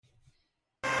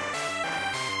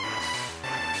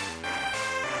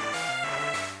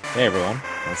Hey everyone,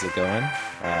 how's it going?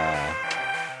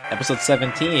 Episode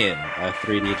 17 of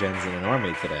 3D Gens in an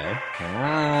Army today.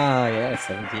 Yeah,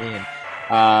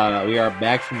 17. We are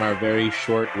back from our very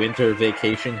short winter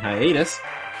vacation hiatus.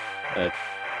 Well,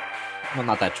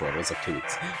 not that short, it was like 2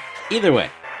 weeks. Either way,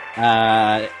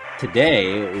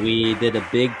 today we did a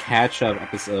big catch-up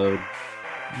episode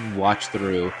watch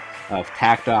through of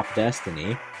Tacked Off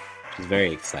Destiny, which is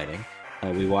very exciting.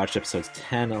 We watched episodes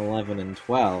 10, 11, and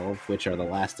 12, which are the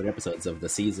last 3 episodes of the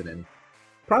season and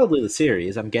probably the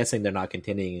series. I'm guessing they're not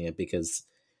continuing it because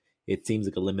it seems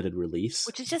like a limited release.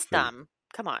 Which is just dumb.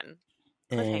 Come on.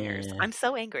 Cliffhangers. I'm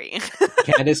so angry.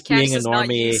 Candace being a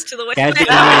normie.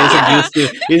 Candace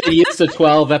isn't used to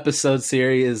 12-episode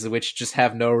series which just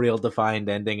have no real defined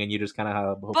ending and you just kind of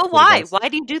have... But why? Why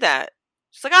do you do that?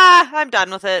 Just like, I'm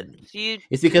done with it.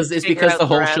 It's because the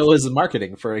whole show is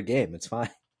marketing for a game. It's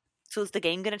fine. So is the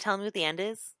game going to tell me what the end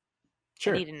is?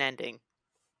 Sure. I need an ending.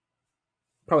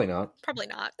 Probably not. Probably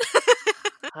not.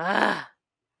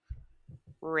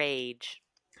 Rage.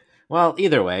 Well,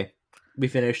 either way, we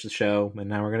finished the show, and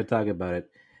now we're going to talk about it,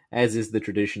 as is the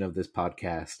tradition of this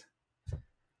podcast.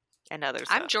 And others.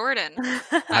 I'm Jordan.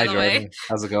 Hi, Jordan.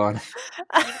 How's it going?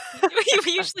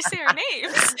 We usually say our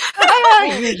names.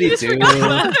 I usually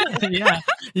do. Yeah,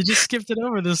 you just skipped it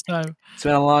over this time. It's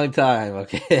been a long time,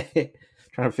 okay?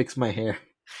 Trying to fix my hair.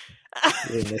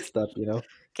 Really messed up, you know?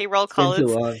 Okay, roll call.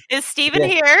 Is Steven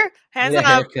here? Hands up.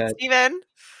 Haircut. Steven?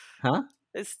 Huh?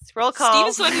 Is roll call.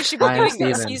 Steven's the one who should be doing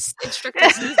this. He's instructing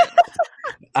Steven.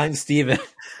 I'm Steven.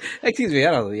 Excuse me,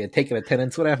 I don't know. Taking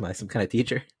attendance. What am I? Some kind of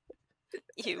teacher?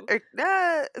 You.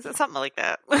 Is it something like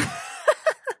that?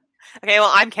 Okay,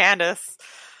 well, I'm Candace.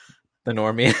 The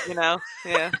normie. You know?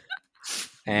 Yeah.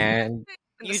 And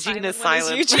Eugene is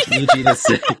silent.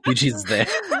 Eugene's there.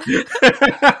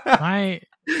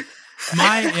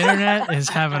 My internet is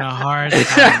having a hard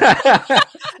time.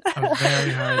 A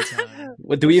very hard time.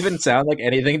 What, do we even sound like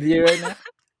anything to you right now?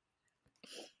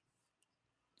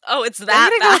 Oh, it's that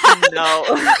bad. No.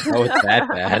 Oh, it's that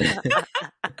bad.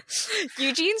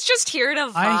 Eugene's just here to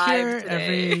vibe I hear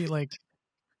today.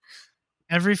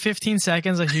 every 15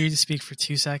 seconds I hear you speak for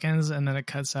 2 seconds and then it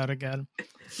cuts out again.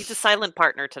 He's a silent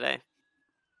partner today.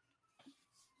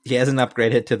 He hasn't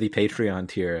upgraded to the Patreon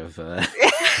tier of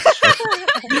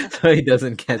so he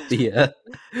doesn't get the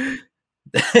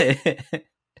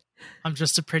I'm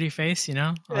just a pretty face, you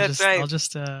know? I'll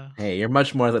just Hey, you're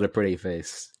much more than a pretty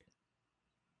face.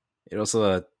 You're also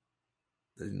a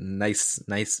nice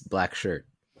black shirt.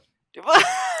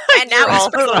 And now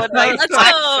also a nice let's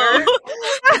black go.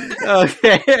 shirt.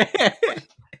 Okay.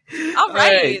 All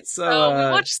right. So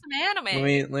we watched some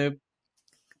anime. let me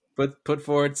put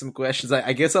forward some questions.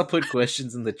 I guess I'll put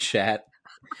questions in the chat,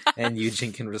 and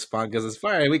Eugene can respond because it's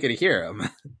fine. We can hear him.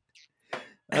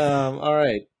 All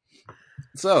right.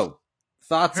 So,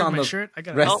 thoughts on the shirt? I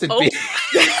got rest in peace.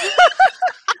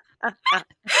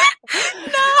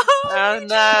 Oh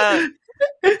no!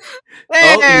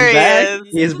 There he is.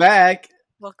 He's back.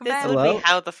 Welcome This back. would Hello? be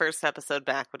how the first episode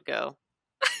back would go.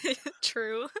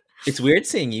 True. It's weird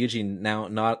seeing Eugene now,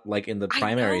 not like in the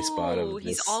primary spot of this.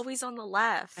 He's always on the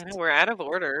left. I know we're out of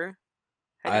order.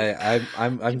 I'm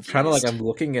trying to confused. I'm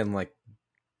looking and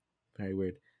very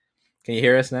weird. Can you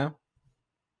hear us now?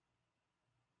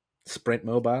 Sprint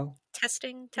Mobile.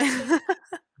 Testing.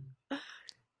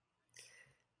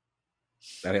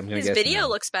 I'm gonna His guess video no.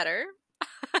 looks better.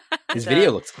 His video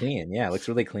looks clean. Yeah, it looks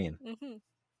really clean. Mm-hmm.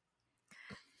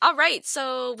 All right,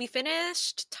 so we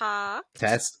finished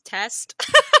Test.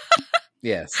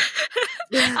 Yes.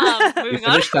 We Moving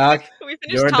on. finished talk. We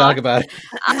finished Jordan, talk about it.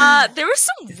 There was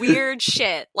some weird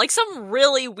shit, some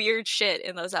really weird shit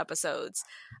in those episodes.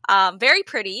 Very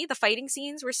pretty. The fighting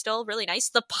scenes were still really nice.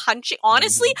 The punching,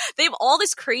 honestly, they have all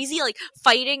this crazy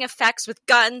fighting effects with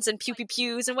guns and pew pew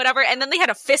pews and whatever. And then they had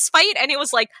a fist fight, and it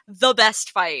was the best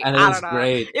fight. And it was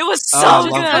great. It was I so love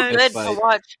good. the Good to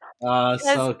watch.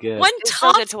 So good. When It's so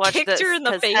Top good to watch kicked her in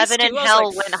the face, Heaven too, and I was Hell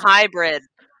like, went hybrid.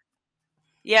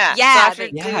 Yeah, Yeah, it's I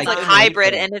like couldn't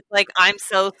hybrid, believe it. and it's like I'm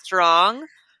so strong.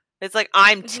 It's like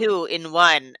I'm 2 in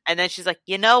 1, and then she's like,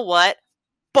 you know what?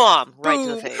 Boom! Right to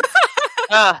the Boom. face.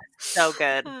 Oh, so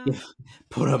good.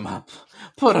 Put him up.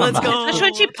 Put him Let's up. go. Especially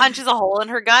when she punches a hole in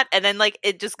her gut, and then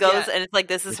it just goes, Yeah. and it's like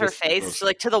this is It her just face. goes.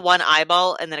 She's to the one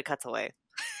eyeball, and then it cuts away.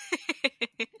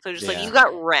 So just Yeah. you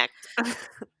got wrecked.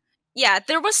 Yeah,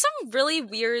 there was some really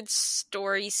weird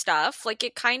story stuff.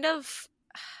 It kind of,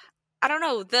 I don't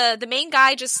know. The main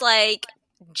guy just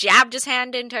jabbed his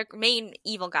hand into main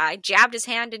evil guy, jabbed his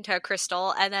hand into a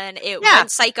crystal, and then it went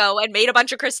psycho and made a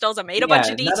bunch of crystals and made a bunch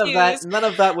of D2s. None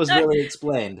of that was really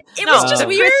explained. It was just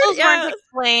weird. Crystals weren't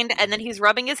explained, and then he's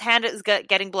rubbing his hand at his gut,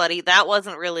 getting bloody. That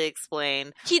wasn't really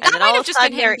explained. That might have just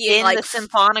been him being in the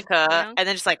Symphonica, and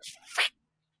then just like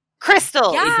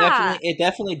crystal. Yeah. It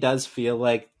definitely does feel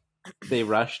like they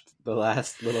rushed the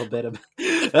last little bit of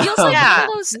it feels like one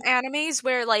of those animes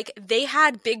where like they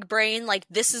had big brain, like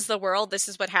this is the world, this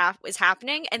is what is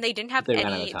happening, and they didn't have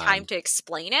any time to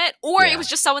explain it, or it was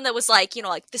just someone that was like, you know,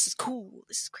 like this is cool,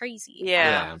 this is crazy.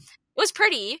 Yeah. It was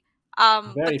pretty.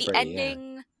 But the pretty,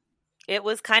 ending it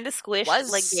was kind of squished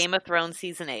like Game of Thrones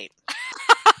season 8.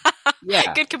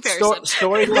 Yeah. Good comparison.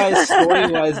 Story-wise,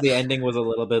 the ending was a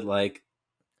little bit like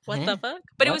what the fuck?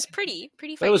 But it was pretty.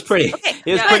 It was pretty. Okay.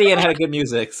 It was pretty and had good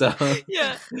music. So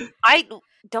yeah, I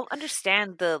don't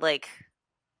understand the like.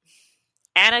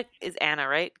 Anna is Anna,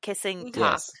 right? Kissing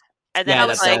top, and then I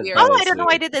was like, "Oh, I don't know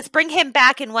why I did this. Bring him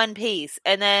back in one piece."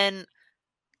 And then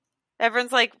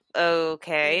everyone's like,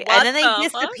 "Okay," and then they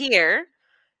disappear.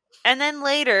 And then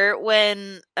later,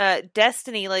 when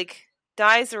Destiny like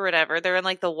dies or whatever, they're in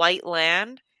like the White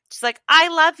Land. She's like, "I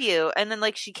love you," and then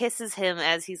like she kisses him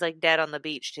as he's like dead on the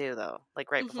beach too, though. Like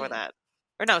right before that,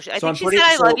 or no, I think she said,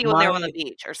 "I love you" when they're on the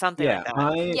beach or something like that.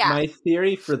 My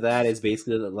theory for that is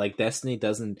basically that like Destiny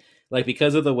doesn't like,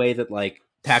 because of the way that like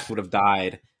Tact would have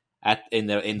died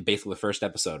in basically the first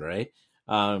episode, right?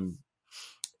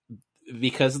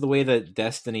 Because of the way that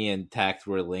Destiny and Tact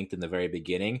were linked in the very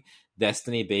beginning,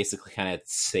 Destiny basically kind of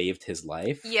saved his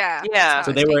life. Yeah.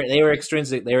 So they were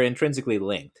intrinsically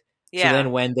linked. Yeah. So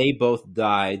then when they both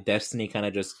die, Destiny kind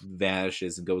of just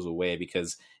vanishes and goes away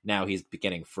because now he's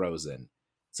getting frozen.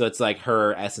 So it's like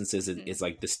her essence is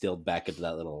like distilled back into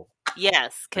that little...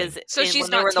 Yes, because when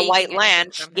they were in the White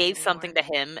Land, she gave something to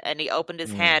him, and he opened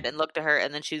his hand and looked at her,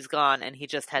 and then she was gone, and he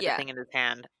just had the thing in his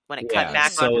hand when it cut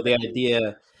back. So the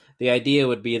idea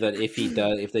would be that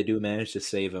if they do manage to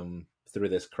save him through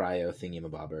this cryo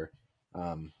thingy-mabobber,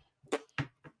 I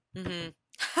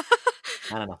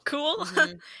don't know. Cool.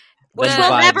 Mm-hmm. Which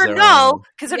we'll never know,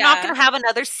 because they're not going to have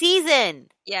another season.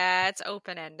 Yeah, it's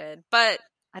open-ended, but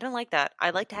I don't like that. I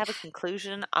like to have a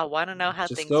conclusion. I want to know how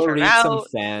just things go turn read out.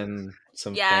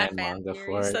 Some fan manga theories.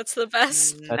 for it. That's the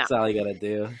best. That's all you gotta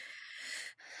do.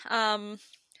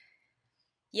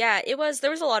 Yeah, there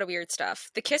was a lot of weird stuff.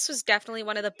 The kiss was definitely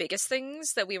one of the biggest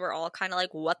things that we were all kind of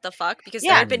like, what the fuck? Because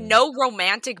there had been no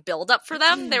romantic build-up for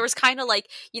them. There was kind of like,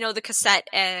 you know, the cassette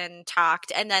and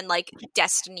Tact, and then like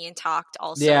Destiny and Tact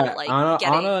also. Yeah, like Anna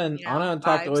and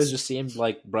Tact always just seemed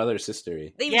like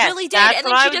brother-sistery. They really did, and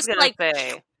then she just like...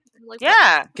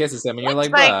 kisses him, and you're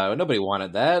like, bruh, nobody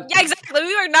wanted that. Yeah, exactly.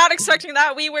 We were not expecting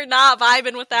that. We were not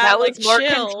vibing with that. That was like, more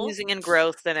chill. confusing and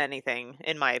gross than anything,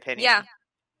 in my opinion. Yeah.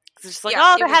 It's just like,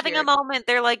 they're having weird. a moment.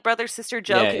 They're like brother-sister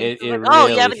joking. Yeah, like,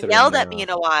 really you haven't yelled at me in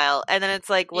a while. And then it's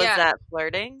like, was that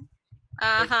flirting?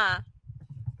 Uh-huh.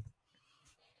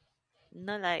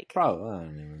 No, like. Probably, I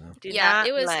don't even know.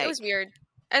 It was weird.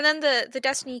 And then the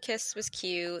Destiny kiss was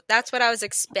cute. That's what I was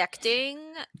expecting.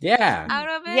 Yeah. Out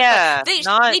of it. Yeah. They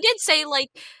did say like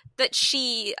that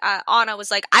she Anna was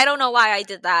like, I don't know why I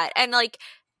did that, and like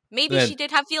maybe she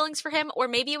did have feelings for him, or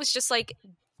maybe it was just like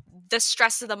the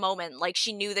stress of the moment. Like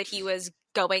she knew that he was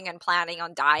going and planning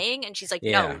on dying, and she's like,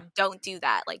 no, don't do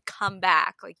that. Like come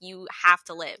back. Like you have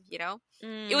to live. You know.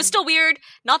 It was still weird,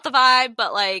 not the vibe,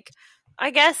 but like. I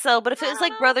guess so, but if it was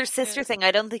like brother-sister thing,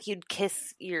 I don't think you'd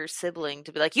kiss your sibling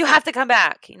to be like, you have to come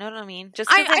back. You know what I mean? Just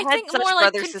because they had such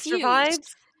brother-sister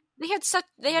vibes.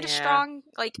 They had a strong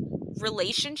like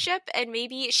relationship, and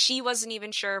maybe she wasn't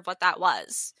even sure of what that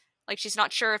was. Like she's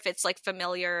not sure if it's like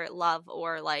familiar love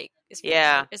or like is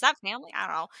that family? I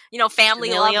don't know. You know, family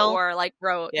familial love or like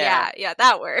yeah,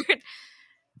 that word.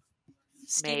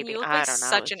 Steve, maybe. you look I like don't know.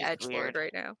 such an edgelord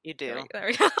right now. You do. There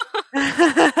we go.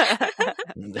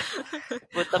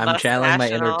 I'm channeling my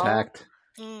inner Tact.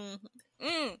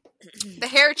 The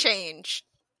hair change.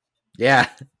 Yeah.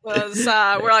 Was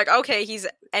we're like, okay, he's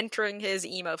entering his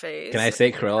emo phase. Can I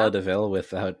say Cruella DeVille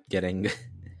without getting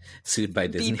sued by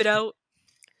Disney? Beep it out.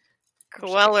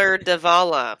 Cruella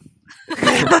Devala.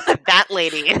 That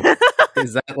lady.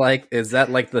 Is that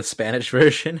like the Spanish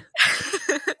version?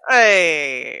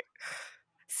 Hey.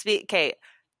 Okay.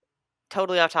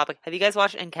 Totally off topic. Have you guys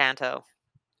watched Encanto?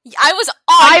 I was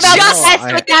I'm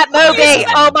obsessed with that movie.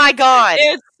 Oh my god.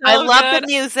 I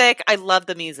love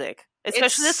the music.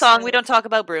 Especially the song We Don't Talk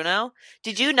About Bruno.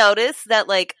 Did you notice that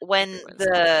like when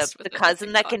the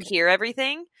cousin that can hear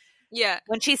everything? Yeah.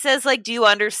 When she says like, do you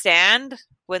understand?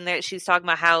 when she's talking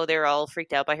about how they're all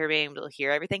freaked out by her being able to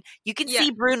hear everything, you can see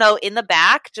Bruno in the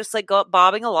back just like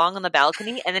bobbing along on the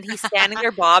balcony, and then he's standing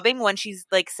there bobbing when she's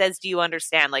like says, "Do you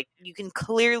understand?" Like you can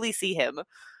clearly see him.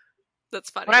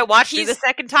 That's funny. When I watched it the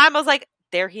second time, I was like,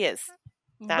 "There he is."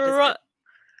 That is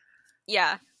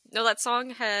yeah. No, that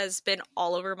song has been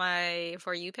all over my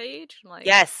For You page. Like,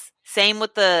 yes, same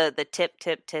with the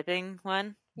tipping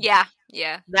one. Yeah.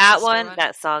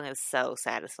 That song is so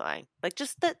satisfying. Like,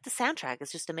 just the soundtrack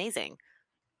is just amazing.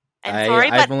 And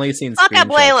I've only seen fuck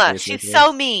Abuela. She's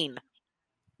so mean.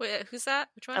 Wait, who's that?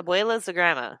 Which one? Abuela's the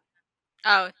grandma.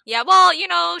 Oh, yeah.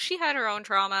 Well, she had her own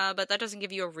trauma, but that doesn't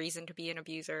give you a reason to be an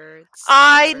abuser.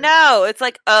 I know. It's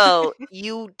like, oh,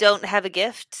 you don't have a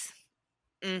gift?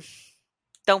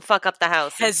 Don't fuck up the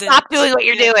house. Stop doing what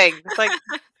you're doing. It's like,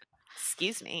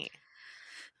 excuse me.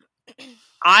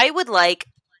 I would like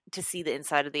to see the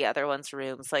inside of the other one's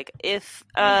rooms. Like, if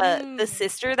the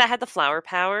sister that had the flower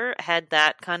power had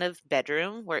that kind of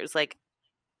bedroom where it was like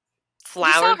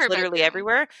flowers literally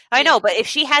everywhere. I know, but if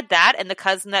she had that and the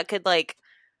cousin that could like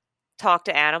talk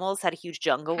to animals had a huge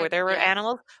jungle where there were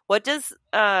animals, what does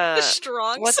the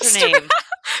strong what's sister her name?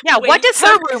 Yeah, what does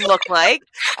her room look like?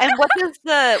 And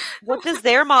what does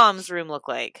their mom's room look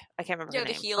like? I can't remember her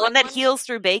name. The one that heals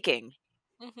through baking.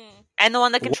 Mm-hmm. And the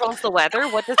one that controls the weather,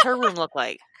 what does her room look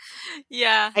like?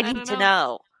 Yeah, I need to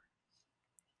know.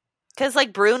 Because,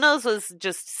 like, Bruno's was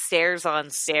just stairs on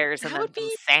stairs and then some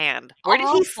sand. Where did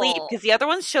he sleep? Because the other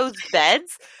one shows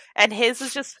beds, and his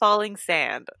was just falling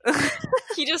sand.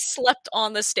 He just slept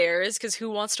on the stairs, because who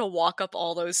wants to walk up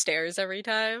all those stairs every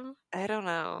time? I don't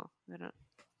know.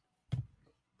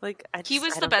 He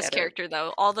was the best character,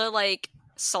 though. All the, like,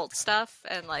 salt stuff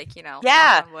and, like,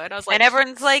 yeah. wood. I was like, and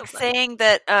everyone's, like, saying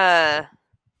that,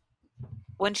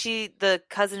 when the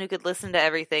cousin who could listen to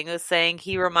everything was saying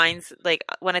he reminds, like,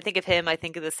 when I think of him, I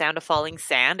think of the sound of falling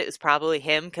sand. It was probably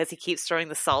him because he keeps throwing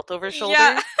the salt over his shoulder.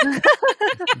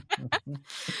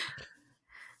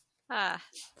 Yeah.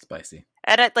 Spicy.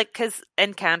 And because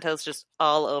Encanto's just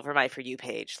all over my For You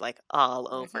page, like all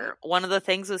over. Mm-hmm. One of the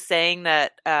things was saying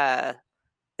that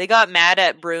they got mad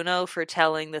at Bruno for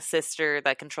telling the sister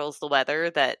that controls the weather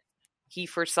that he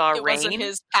foresaw rain. It wasn't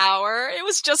his power. It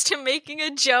was just him making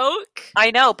a joke.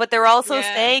 I know, but they're also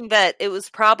saying that it was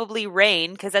probably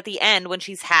rain because at the end, when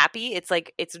she's happy, it's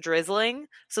like it's drizzling.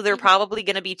 So there are probably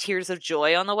going to be tears of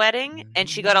joy on the wedding. And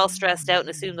she got all stressed out and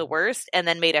assumed the worst and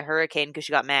then made a hurricane because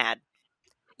she got mad.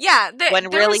 Yeah.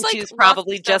 When really she was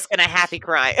probably just going to happy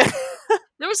cry.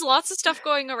 There was lots of stuff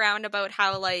going around about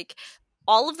how, like,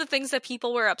 all of the things that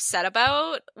people were upset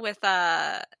about with,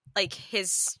 like,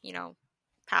 his,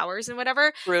 powers and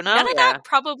whatever. Bruno? None of that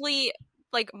probably,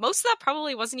 like, most of that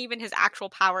probably wasn't even his actual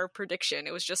power prediction.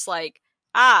 It was just like,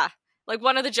 like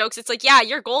one of the jokes, it's like, yeah,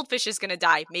 your goldfish is gonna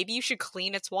die. Maybe you should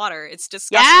clean its water. It's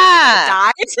disgusting.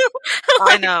 Yeah! It's gonna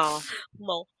die. I know.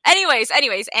 Well, anyways,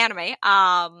 anime.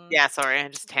 Yeah, sorry, I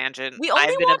just tangent.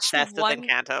 I've been obsessed with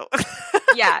Encanto.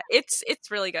 Yeah, it's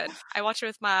really good. I watched it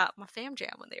with my fam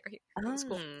jam when they were here. It was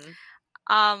cool.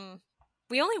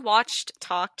 We only watched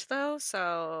Talked, though,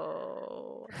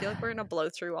 so I feel like we're going to blow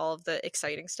through all of the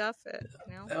exciting stuff.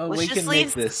 We can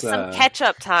make this some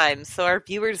catch-up time so our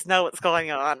viewers know what's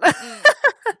going on.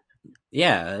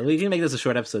 Yeah, we can make this a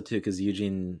short episode, too, because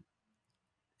Eugene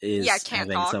is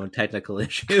having some technical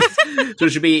issues. So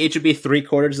it should be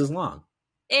 3/4 as long.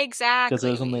 Exactly.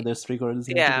 Because there's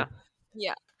 3/4.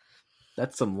 Yeah.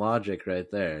 That's some logic right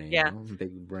there. You know?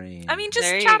 Big brain. I mean,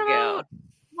 just chat about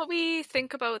what we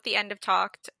think about the end of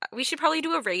Talked. We should probably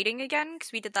do a rating again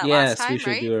because we did that last time, right? Yes,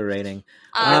 we should do a rating.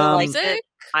 Music,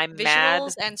 I'm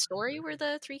visuals, mad, and story were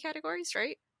the 3 categories,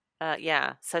 right?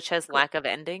 Yeah, such as lack of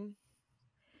ending.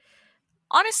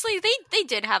 Honestly, they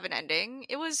did have an ending.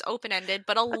 It was open-ended,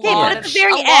 but a lot of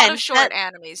short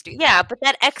animes do that. Yeah, but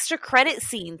that extra credit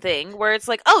scene thing where it's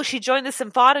like, oh, she joined the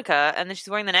Symphonica, and then she's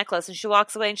wearing the necklace, and she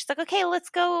walks away, and she's like, okay, let's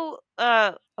go,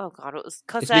 oh god, it was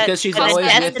Cosette. It's because she's always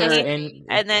with her,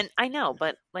 and then, I know,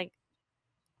 but, like,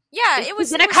 yeah, it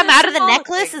was gonna come out of the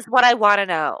necklace is what I want to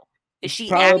know. Is she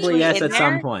probably, yes, at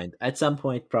some point. At some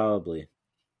point, probably.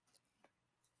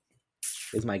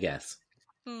 Is my guess.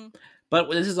 But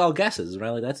this is all guesses, right?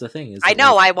 Like, that's the thing. I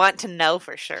know. I want to know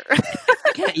for sure.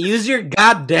 Use your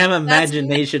goddamn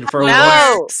imagination for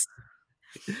once.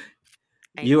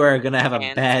 You are going to have a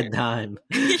bad time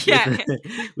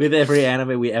with every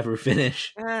anime we ever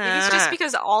finish. It's just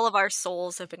because all of our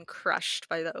souls have been crushed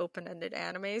by the open-ended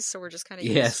animes, so we're just kind of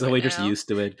used to it. So we're just used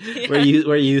to it.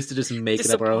 We're used to just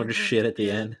making up our own shit at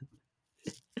the end.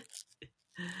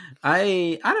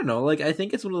 I don't know, like, I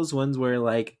think it's one of those ones where,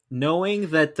 like,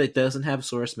 knowing that it doesn't have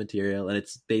source material and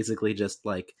it's basically just,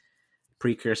 like,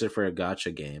 precursor for a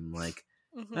gacha game. Like,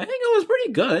 I think it was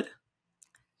pretty good.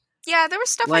 Yeah, there was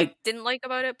stuff I didn't like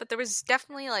about it, but there was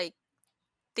definitely like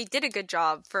they did a good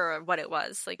job for what it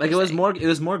was. Like it was more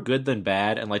good than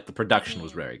bad, and like the production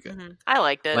was very good. I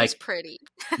liked it. Like, it was pretty.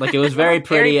 Like it was very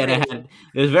pretty, and it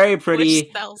was very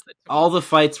pretty. All the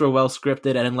fights were well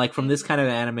scripted, and like from this kind of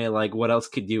anime, like what else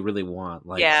could you really want?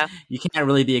 Like, you can't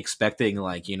really be expecting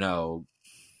like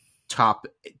top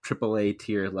AAA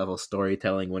tier level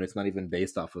storytelling when it's not even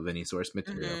based off of any source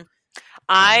material.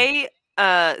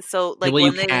 So like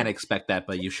you can expect that,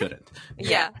 but you shouldn't.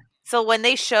 Yeah. So when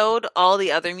they showed all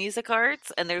the other music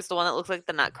arts, and there's the one that looks like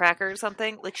the Nutcracker or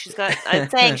something, like she's got, I'm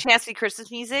saying she has to be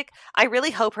Christmas music. I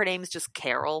really hope her name's just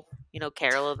Carol.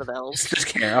 Carol of the Bells. Just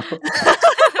Carol.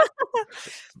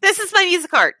 This is my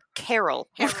music art, Carol.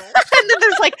 And then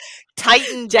there's like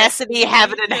Titan, Destiny,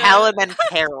 Heaven and Hell, and then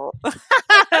Carol.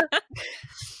 That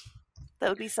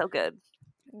would be so good.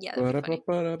 Yeah. So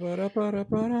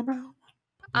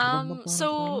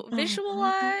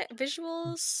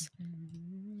visuals.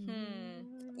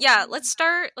 Yeah, let's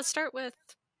start with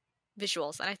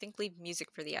visuals, and I think leave music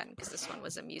for the end because this one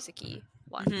was a music-y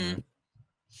one.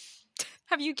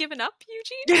 Have you given up,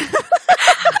 Eugene?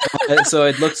 So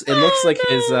it looks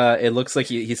like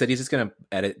he said he's just gonna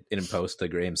edit in post to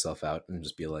gray himself out and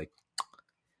just be like,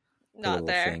 not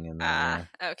there.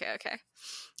 Okay.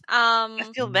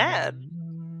 I feel bad.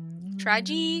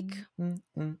 Tragic.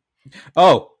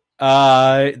 Oh,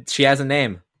 she has a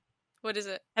name. What is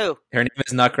it? Who? Her name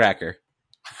is Nutcracker.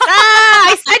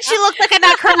 I said she looked like a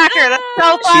Nutcracker. That's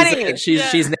so funny.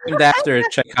 She's named after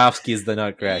Tchaikovsky's The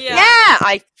Nutcracker. Yeah,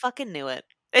 I fucking knew it.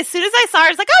 As soon as I saw her, I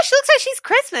was like, oh, she looks like she's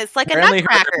Christmas, like apparently a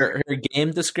Nutcracker. Her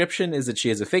game description is that she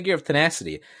is a figure of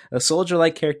tenacity, a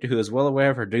soldier-like character who is well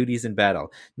aware of her duties in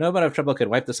battle. No amount of trouble could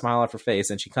wipe the smile off her face,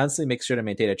 and she constantly makes sure to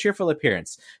maintain a cheerful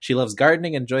appearance. She loves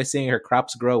gardening and enjoys seeing her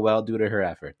crops grow well due to her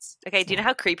efforts. Okay, do you know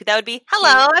how creepy that would be?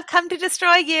 Hello, I've come to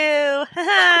destroy you!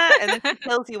 And then she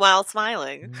kills you while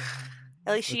smiling.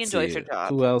 At least she enjoys her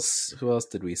job. Who else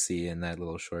did we see in that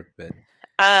little short bit?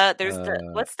 There's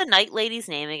what's the night lady's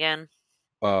name again?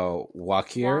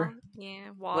 Wakir.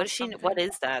 What is she? What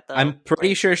is that though? I'm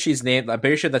pretty sure she's named. I'm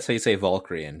pretty sure that's how you say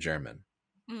Valkyrie in German.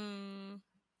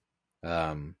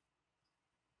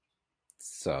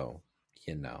 So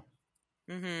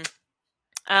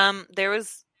there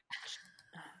was.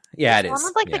 Yeah, it is. One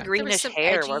with like the greenish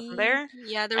hair, wasn't there?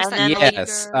 Yeah, there was and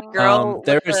that then, girl.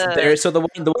 So the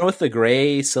one with the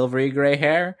gray, silvery gray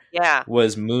hair. Yeah,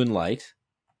 was Moonlight.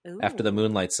 Ooh. After the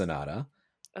Moonlight Sonata.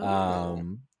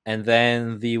 Ooh. And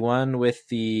then the one with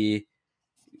the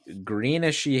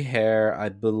greenish hair, I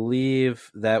believe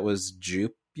that was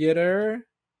Jupiter.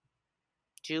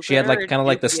 She had like kind of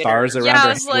like the stars around her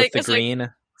with the green. Was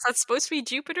that supposed to be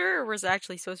Jupiter, or was it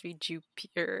actually supposed to be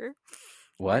Jupiter?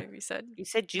 What? You said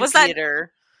Jupiter. Was that...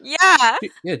 Yeah.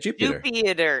 Yeah, Jupiter.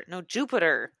 Jupiter. No,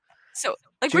 Jupiter. So,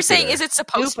 like, we're saying, is it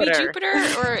supposed to be Jupiter,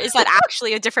 or is that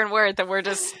actually a different word that we're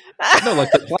just... No,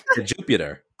 like the planet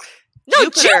Jupiter. No,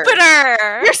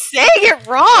 Jupiter! You're saying it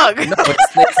wrong! No,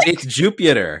 it's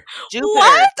Jupiter.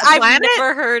 What? I've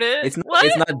never heard it. It's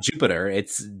not Jupiter,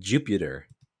 it's Jupiter.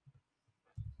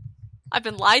 I've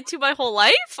been lied to my whole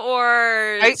life,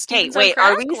 or... Wait,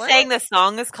 are we saying the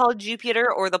song is called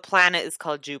Jupiter, or the planet is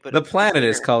called Jupiter? The planet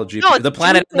is called Jupiter. No, the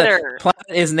planet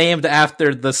is named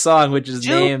after the song, which is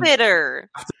named after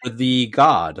the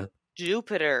god.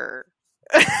 Jupiter.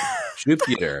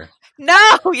 Jupiter.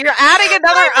 No, you're adding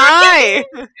another I.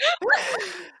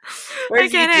 I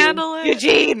can't handle it.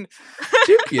 Eugene.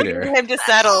 Jupiter. Him to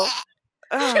settle.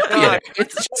 Oh, God.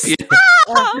 It's Jupiter.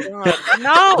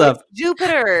 No, it's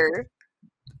Jupiter.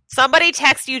 Somebody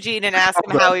text Eugene and ask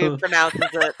him how he pronounces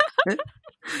it.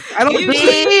 I don't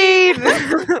Eugene!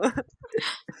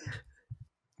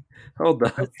 Hold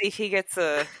on. Let's see if he gets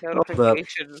a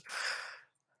notification.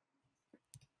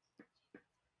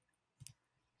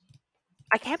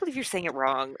 I can't believe you're saying it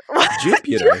wrong.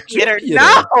 Jupiter.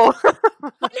 No!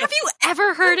 When have you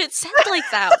ever heard it sound like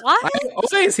that? What? I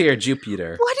always hear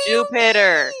Jupiter. What do you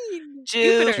Jupiter. mean?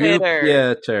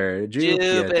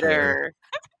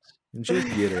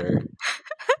 Jupiter.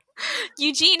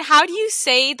 Eugene, how do you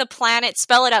say the planet?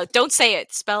 Spell it out. Don't say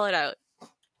it. Spell it out.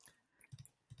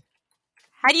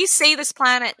 How do you say this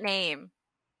planet name?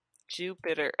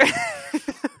 Jupiter.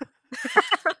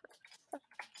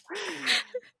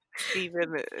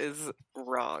 Steven is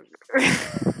wrong.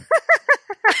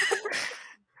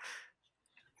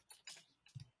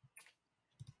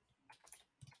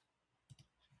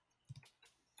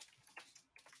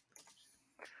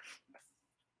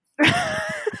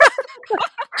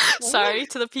 sorry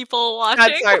to the people watching.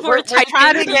 I'm sorry. We're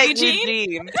trying to get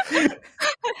Eugene.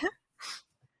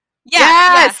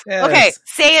 Yes. Okay,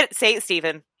 say it,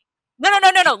 Stephen. No.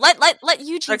 Let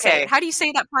Eugene say it. How do you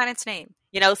say that planet's name?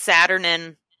 Saturn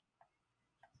and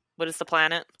what is the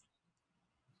planet?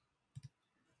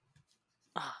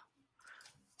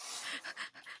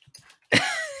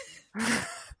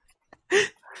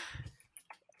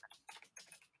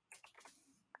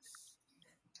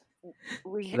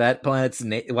 That planet's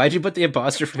name. Why'd you put the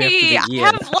apostrophe after the E?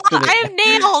 I have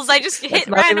nails. I just hit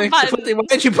random buttons.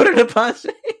 Why'd you put an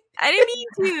apostrophe? I didn't mean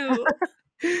to.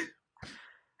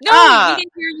 No, we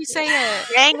didn't hear you say it.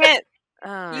 Dang it!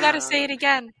 You got to say it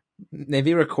again.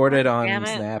 Maybe record it on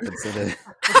Snap instead of.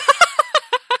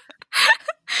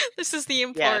 This is the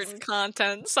important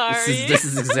content. Sorry. This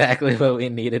is exactly what we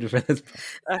needed for this.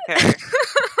 Okay.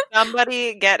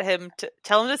 Somebody get him to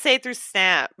tell him to say it through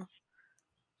Snap.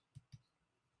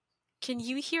 Can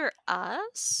you hear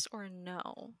us or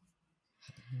no?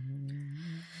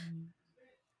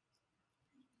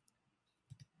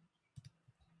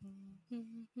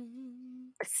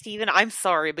 Steven, I'm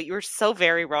sorry, but you were so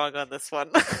very wrong on this one.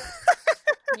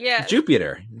 Yeah.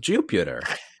 Jupiter.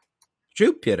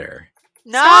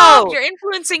 No! Stop! You're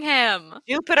influencing him!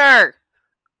 Jupiter!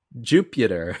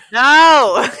 Jupiter.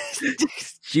 No!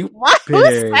 What? Who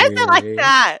says it like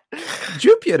that?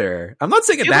 Jupiter. I'm not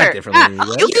saying it that differently.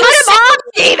 Right? You cut him off,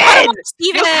 Steven!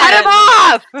 You cut him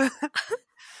off!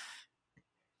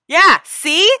 Yeah,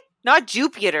 see? Not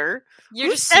Jupiter. You're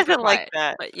Who just says super it like quiet,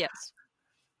 that? But yes.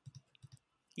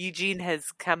 Eugene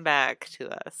has come back to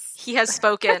us. He has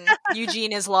spoken.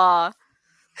 Eugene is law.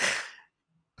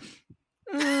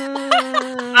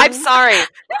 I'm sorry.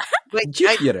 But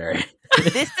Jupiter.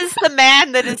 This is the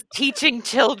man that is teaching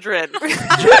children.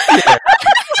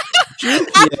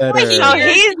 Jupiter. So he's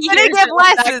going to give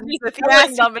lessons if he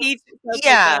has to teach.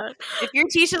 Yeah. If you're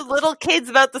teaching little kids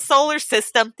about the solar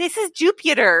system, this is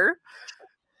Jupiter.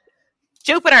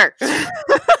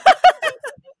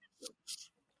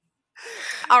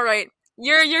 All right.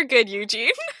 You're good,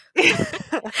 Eugene.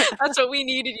 That's what we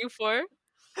needed you for.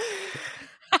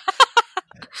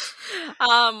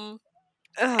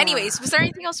 Anyways, was there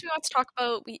anything else we want to talk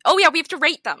about? We have to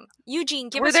rate them. Eugene,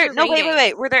 give us your rating.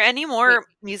 Wait. Were there any more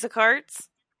music arts?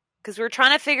 Because we were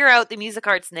trying to figure out the music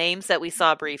arts names that we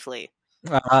saw briefly.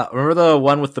 Remember the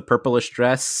one with the purplish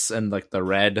dress and like the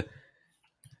red,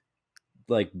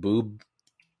 like boob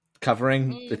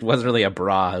covering? It wasn't really a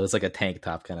bra; it was like a tank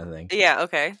top kind of thing. Yeah.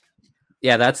 Okay.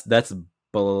 Yeah, that's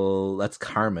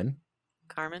Carmen.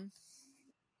 Carmen.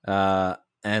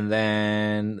 And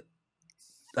then,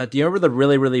 do you remember the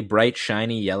really, really bright,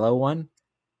 shiny yellow one?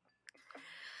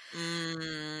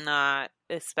 Not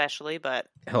especially, but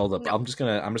hold up. No. I'm just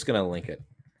gonna link it.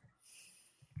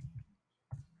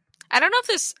 I don't know if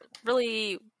this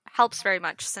really helps very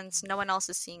much since no one else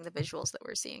is seeing the visuals that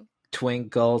we're seeing. It's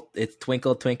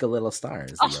Twinkle Twinkle Little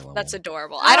Stars. Oh, that's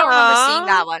adorable. I don't remember seeing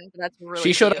that one, but that's really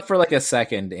She showed cute. up for like a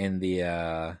second in the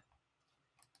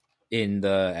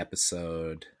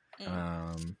episode.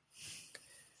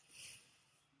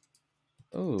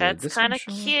 Oh, that's kind of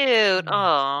cute.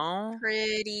 Oh,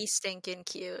 pretty stinking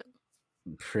cute.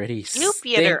 Pretty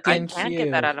Jupiter. I stinking can't cute.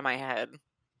 get that out of my head.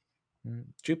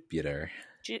 Jupiter.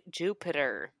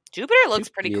 Jupiter. Jupiter looks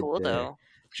pretty cool though.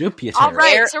 Jupiter. All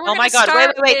right. Air. So we're oh my god!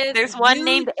 start Wait. There's one Eugene.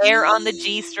 named Air on the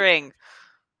G string.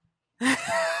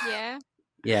 Yeah.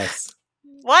 Yes.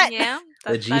 What? Yeah.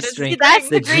 The G string. That's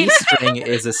the the green- G string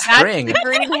is a string. That's the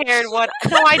green-haired one.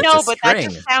 No, I know, It's a but that string.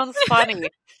 just sounds funny.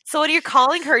 So, what are you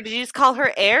calling her? Did you just call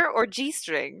her Air or G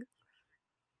string?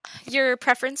 Your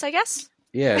preference, I guess.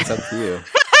 Yeah, it's up to you.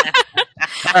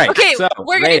 All right. Okay, so,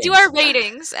 we're going to do ratings. our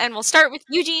ratings, and we'll start with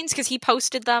Eugene's because he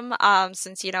posted them.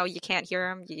 Since you can't hear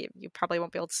him, you probably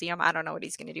won't be able to see him. I don't know what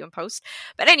he's going to do in post.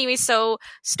 But anyway, so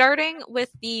starting with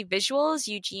the visuals,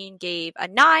 Eugene gave a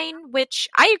 9, which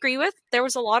I agree with. There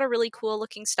was a lot of really cool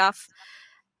looking stuff.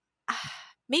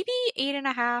 Maybe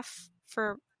 8.5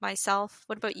 for myself.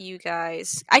 What about you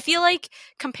guys? I feel like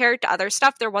compared to other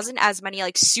stuff, there wasn't as many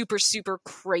like super, super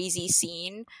crazy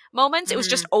scene moments. It was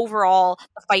just overall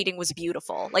the fighting was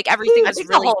beautiful. Like everything was really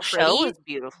the whole pretty. show was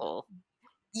beautiful.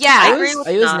 Yeah, It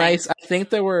was nice. I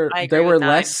think there were I agree with 9.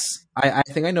 less. I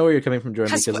think I know where you're coming from,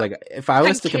 Jordan. Because like if I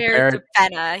was to compared compare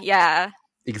to Fena, yeah.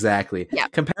 Exactly. Yeah.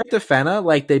 Compared to Fena,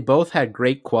 like they both had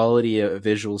great quality of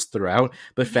visuals throughout,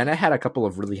 but Fena had a couple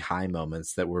of really high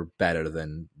moments that were better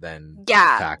than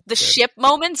Attack the did. ship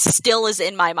moment still is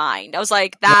in my mind. I was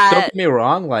like Don't that. get me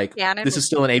wrong, like Ganon this was- is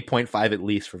still an 8.5 at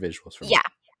least for visuals for me. Yeah,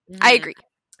 I agree.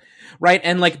 Right,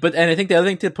 and I think the other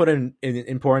thing to put in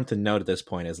important to note at this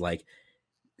point is like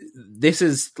this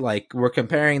is like, we're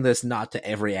comparing this not to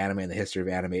every anime in the history of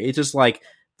anime. It's just like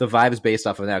the vibes based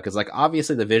off of that, because like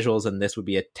obviously the visuals in this would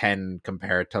be a 10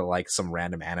 compared to like some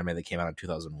random anime that came out in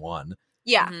 2001.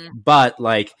 Yeah. But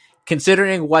like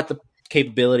considering what the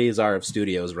capabilities are of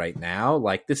studios right now,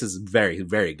 like this is very,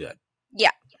 very good.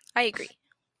 Yeah, I agree.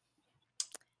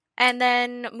 And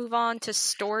then move on to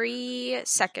story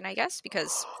second, I guess,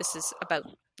 because this is about,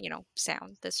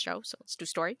 sound, this show, so let's do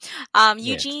story.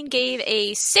 Eugene gave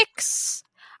a 6.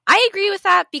 I agree with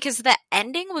that because the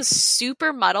ending was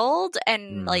super muddled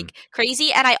and like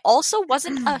crazy, and I also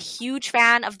wasn't a huge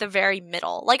fan of the very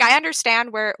middle. Like I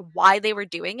understand why they were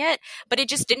doing it, but it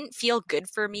just didn't feel good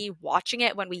for me watching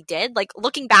it when we did. Like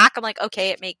looking back, I'm like, okay,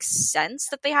 it makes sense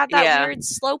that they had that weird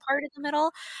slow part in the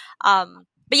middle.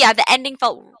 But yeah, the ending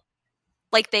felt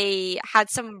like they had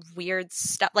some weird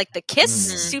stuff, like the kiss,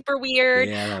 super weird.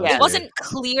 It wasn't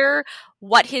clear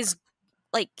what his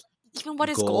even what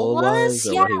his goal was.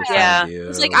 It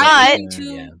was like,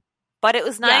 but it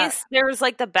was nice. Yeah. There was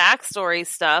like the backstory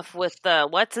stuff with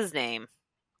what's his name?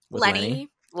 Lenny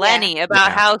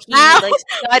about how he like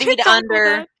studied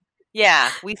under.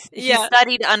 He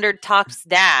studied under Talk's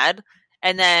dad,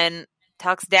 and then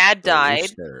Talk's dad died,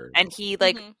 and he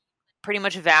like pretty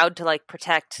much vowed to like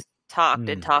protect Talk,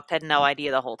 and Talk had no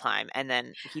idea the whole time, and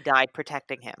then he died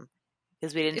protecting him.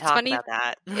 Because we didn't talk about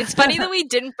that. It's funny that we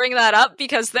didn't bring that up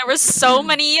because there were so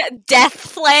many death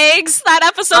flags that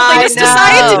episode. They just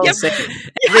decided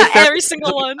to give every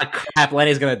single one. Crap,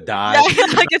 Lenny's gonna die. Yeah,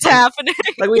 like it's happening.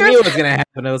 Like we knew it was gonna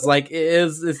happen. It was like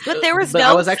but there was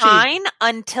no sign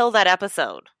until that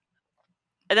episode,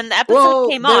 and then the episode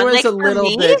came on. There was a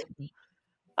little bit.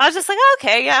 I was just like, oh,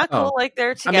 okay, yeah, cool. Like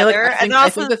they're together. I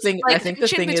think the thing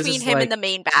is between him and the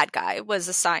main bad guy was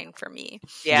a sign for me.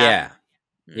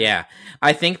 Yeah,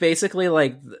 I think basically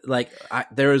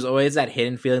there was always that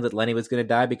hidden feeling that Lenny was going to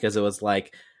die because it was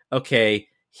like, okay,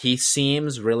 he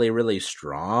seems really, really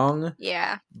strong.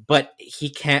 Yeah. But he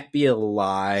can't be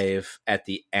alive at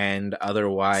the end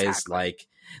otherwise. Like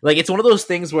it's one of those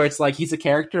things where it's like he's a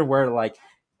character where like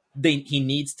he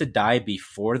needs to die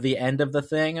before the end of the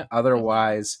thing.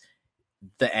 Otherwise,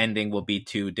 the ending will be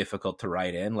too difficult to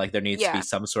write in. Like there needs to be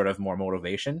some sort of more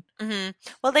motivation.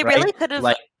 Well, they really could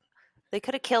have... They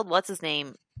could have killed what's his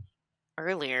name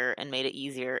earlier and made it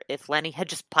easier if Lenny had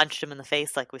just punched him in the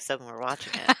face like we said when we were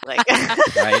watching it. Like,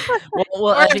 right?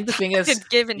 Well, I think the thing is, had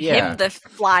given him the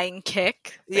flying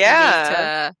kick.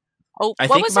 Yeah. What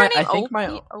was her name?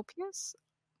 Opus?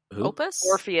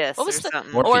 Orpheus. What was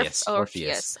something.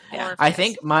 Orpheus. Yeah. I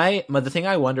think the thing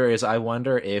I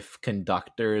wonder if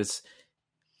conductors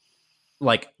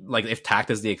like if Tact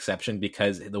is the exception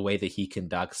because the way that he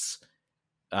conducts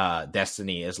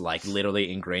Destiny is like literally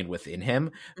ingrained within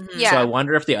him. So I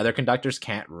wonder if the other conductors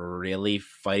can't really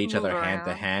fight each other hand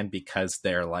to hand because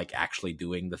they're like actually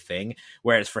doing the thing,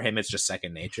 whereas for him it's just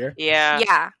second nature.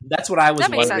 That's what I was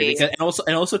wondering because,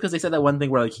 and also because they said that one thing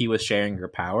where like he was sharing her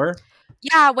power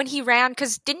when he ran,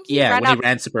 because didn't he he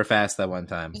ran super fast that one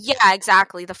time.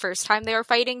 Exactly, the first time they were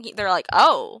fighting they're like,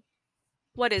 oh,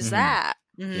 what is that?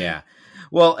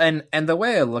 Well, and the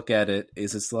way I look at it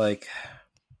is it's like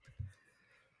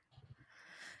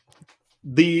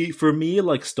for me,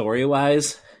 like story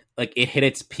wise, like it hit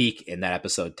its peak in that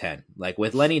episode 10. Like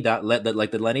with Lenny, like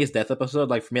the Lenny's death episode,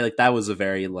 like for me, like that was a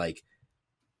very like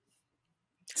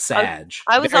sad.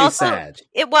 I was very also sad.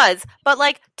 It was, but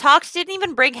like Tox didn't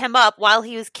even bring him up while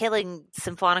he was killing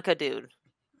Symphonica dude.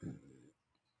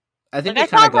 I think I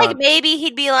thought like maybe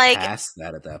he'd be like past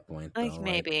that at that point. Like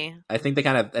maybe. I think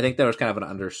there was kind of an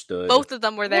understood. Both of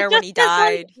them were there when he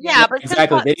died. But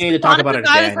exactly. They didn't need to talk about it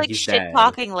again. Was like shit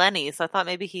talking Lenny, so I thought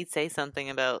maybe he'd say something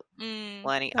about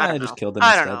Lenny. I just killed him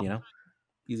instead.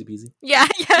 Easy peasy. Yeah,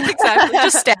 exactly.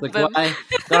 Just stab like, him. Why?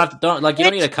 You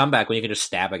don't need a comeback when you can just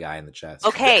stab a guy in the chest.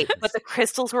 Okay, but the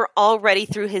crystals were already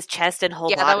through his chest and whole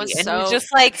body, that was and he was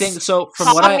just like so from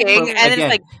what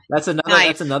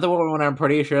that's another one when I'm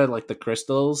pretty sure like the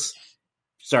crystals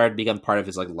started to become part of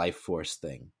his like life force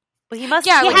thing. But he must.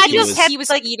 Yeah, he was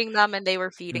like eating them, and they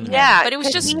were feeding him. Yeah, but it was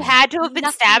just he had to have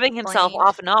been stabbing himself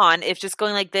off and on. If just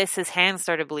going like this, his hands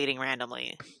started bleeding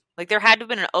randomly. Like there had to have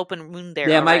been an open wound there.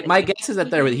 Yeah, my guess is that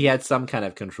he had some kind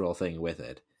of control thing with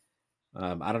it.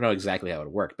 I don't know exactly how it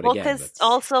worked, but again, because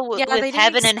also with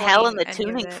heaven and hell and the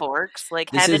tuning forks, like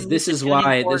this is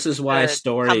why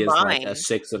story is like a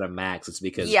 6 at a max. It's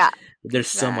because there's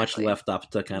so much left up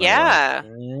to kind of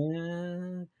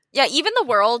even the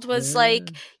world was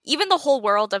like, even the whole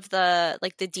world of the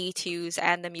like the D2s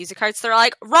and the music cards, they're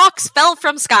like rocks fell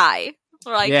from sky.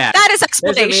 We're like, that is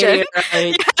explanation.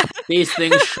 these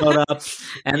things showed up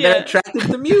and they're attracted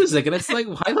to music, and it's like,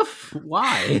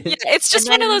 why? Yeah, it's just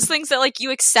one of those things that like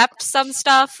you accept some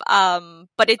stuff,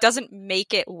 but it doesn't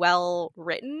make it well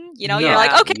written. You know, you're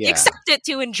like, okay, accept it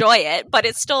to enjoy it, but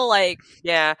it's still like,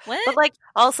 what? But like,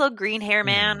 also Green Hair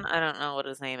Man, I don't know what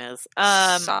his name is.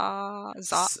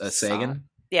 Sagan.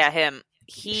 Yeah, him.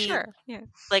 He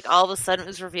like all of a sudden it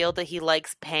was revealed that he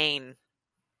likes pain.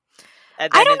 I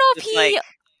don't know if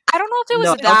it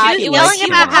was that. He was yelling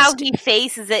about how he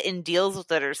faces it and deals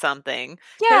with it or something.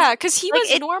 Yeah, because he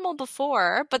was normal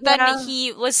before, but then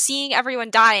he was seeing everyone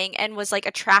dying and was like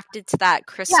attracted to that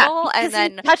crystal, and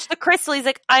then he touched the crystal. He's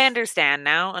like, I understand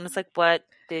now, and it's like, what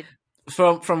did?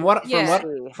 From what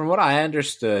I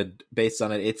understood, based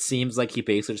on it, it seems like he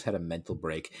basically just had a mental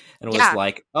break and was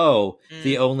like,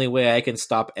 the only way I can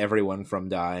stop everyone from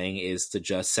dying is to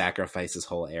just sacrifice this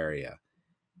whole area.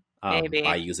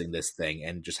 By using this thing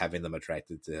and just having them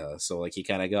attracted to her. So like he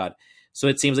kind of got, so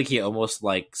it seems like he almost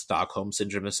like Stockholm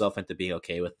syndrome himself into being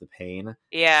okay with the pain.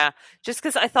 Yeah, just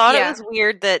because I thought it was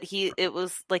weird that it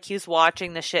was like he was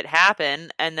watching the shit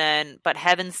happen, and then but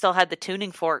Heaven still had the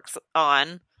tuning forks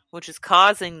on, which is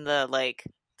causing the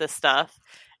stuff,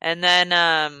 and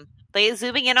then they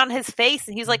zooming in on his face,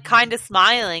 and he's like kind of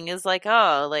smiling, is like,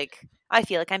 oh, like I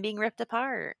feel like I'm being ripped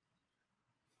apart.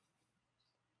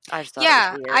 I just thought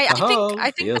it was weird. I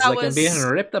think feels that like was I'm being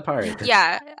ripped apart.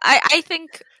 Yeah, I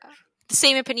think the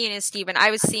same opinion as Steven.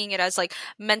 I was seeing it as like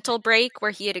mental break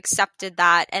where he had accepted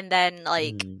that, and then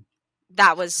like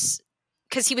that was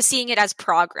because he was seeing it as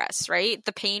progress, right?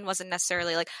 The pain wasn't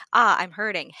necessarily like, I'm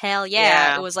hurting. Hell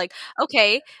yeah. It was like,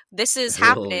 okay, this is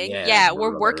happening. Yeah,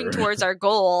 we're working towards our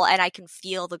goal, and I can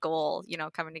feel the goal,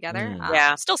 coming together.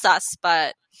 Still sus,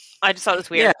 but I just thought it was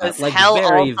weird. Yeah, like Hell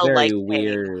very, also very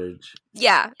weird.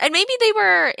 Yeah, and maybe they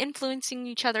were influencing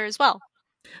each other as well.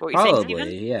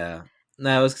 Probably, yeah.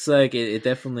 No, it's like it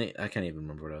definitely. I can't even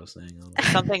remember what I was saying.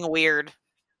 Something weird.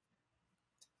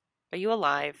 Are you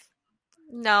alive?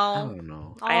 No. I don't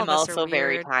know. I am also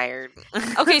very tired.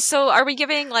 Okay, so are we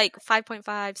giving like 5.5,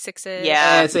 6s?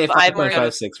 Yeah, I'd say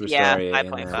 5.5, 6 for Starry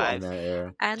 5.5. in that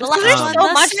era. And the last one,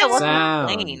 so much that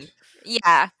wasn't explained.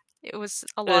 Yeah. It was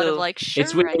a lot of like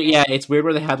it's weird. Yeah, it's weird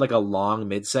where they had like a long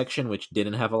midsection which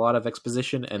didn't have a lot of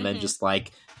exposition, and then just like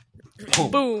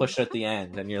boom, push at the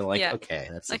end, and you're like, okay,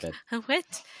 that's like, a bit.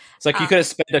 What? It's like you could have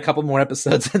spent a couple more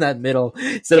episodes in that middle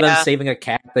instead of them saving a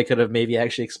cat. They could have maybe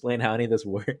actually explained how any of this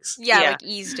works. Yeah, like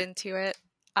eased into it.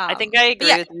 I think I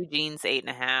agree with Eugene's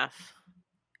 8.5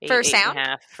 for sound.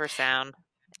 8.5 for sound.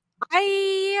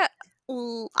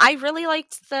 I really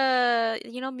liked the,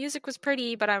 music was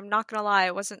pretty, but I'm not gonna lie,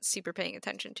 I wasn't super paying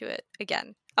attention to it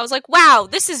again. I was like, wow,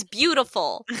 this is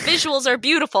beautiful. Visuals are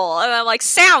beautiful. And I'm like,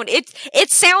 sound, it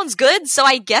sounds good, so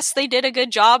I guess they did a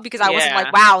good job, because I wasn't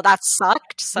like, wow, that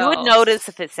sucked. So you would notice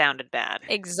if it sounded bad.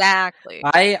 Exactly.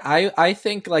 I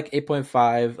think like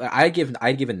 8.5,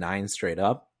 I'd give a 9 straight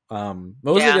up.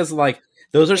 Mostly because like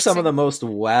those are some of the most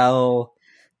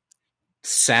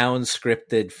sound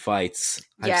scripted fights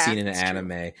I've seen in an anime.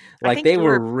 True. Like they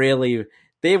were really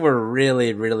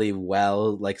really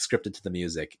well like scripted to the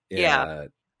music.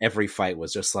 Every fight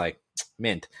was just like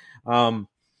mint.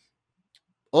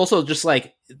 Also just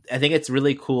like I think it's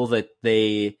really cool that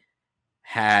they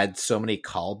had so many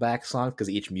callback songs, because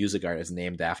each music art is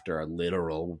named after a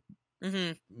literal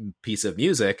piece of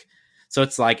music. So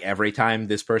it's like every time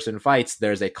this person fights,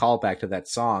 there's a callback to that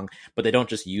song, but they don't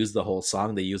just use the whole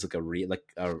song. They use like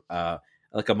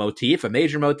a motif, a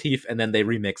major motif, and then they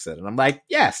remix it. And I'm like,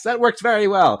 yes, that works very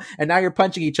well. And now you're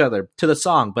punching each other to the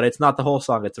song, but it's not the whole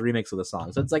song. It's a remix of the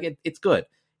song. So it's like, it's good.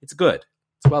 It's good.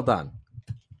 It's well done.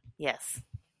 Yes.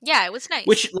 Yeah, it was nice.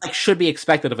 Which like should be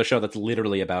expected of a show that's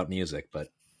literally about music, but.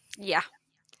 Yeah.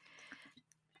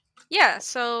 Yeah,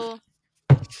 so.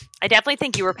 I definitely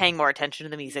think you were paying more attention to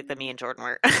the music than me and Jordan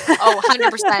were.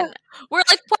 100%. We're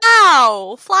like,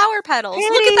 wow, flower petals.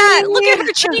 Look at that. Look at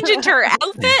her change into her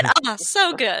outfit. Oh,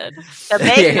 so good. The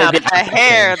makeup, the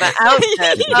hair, the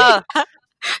outfit.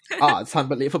 It's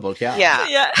unbelievable. Yeah.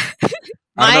 Yeah.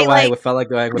 I don't know why I felt like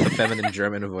going with a feminine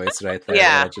German voice right there.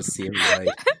 Yeah. It just seemed right.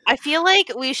 I feel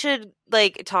like we should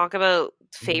like talk about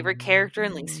favorite character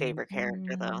and least favorite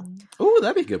character, though. Ooh,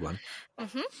 that'd be a good one.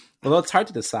 Although it's hard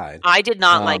to decide. I did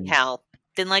not like Hel.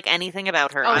 Didn't like anything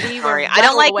about her. I'm sorry. I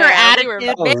don't like her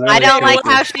attitude. I don't like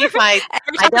how she fights.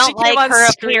 I don't like her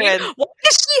appearance. Why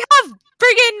does she have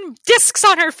friggin' discs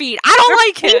on her feet? I don't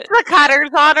like it. Pizza cutters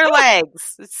on her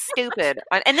legs. It's stupid.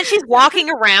 And then she's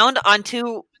walking around on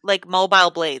two like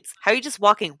mobile blades? How are you just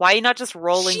walking? Why are you not just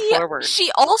rolling forward?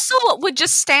 She also would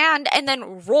just stand and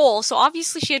then roll. So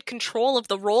obviously she had control of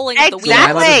the rolling of the wheel.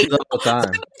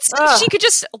 She could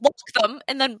just walk them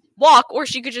and then walk, or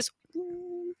she could just.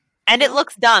 And it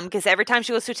looks dumb because every time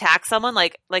she goes to attack someone,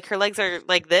 like her legs are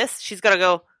like this, she's gotta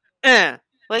go.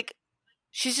 Like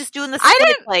she's just doing this. I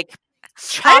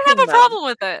don't have a problem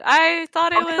with it. I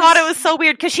thought it was so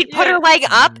weird because she'd put her leg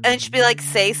up and she'd be like,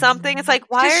 say something. It's like,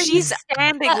 why are you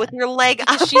standing with your leg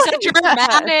up? She's a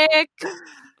dramatic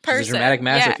person. She's a dramatic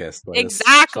masochist. Yeah,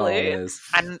 exactly.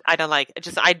 I don't like it.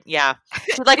 She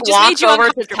like walked over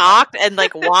to talk and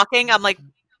like walking. I'm like,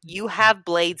 you have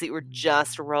blades that you were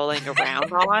just rolling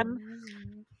around on.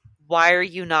 Why are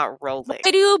you not rolling?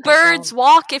 Why do birds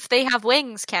walk if they have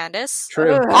wings, Candace?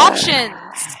 True. Options.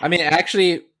 I mean,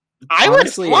 actually,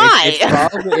 honestly, would fly.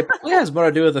 It probably has more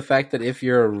to do with the fact that if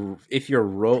you're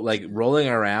rolling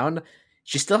around,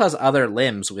 she still has other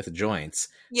limbs with joints.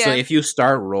 Yeah. So if you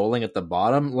start rolling at the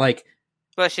bottom, like.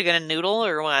 Was she gonna noodle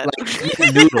or what?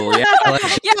 Like, noodle, yeah.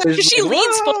 Because she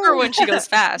leans forward when she goes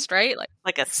fast, right?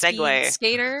 Like a Segway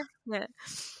skater. Yeah.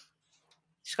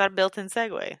 She's got a built-in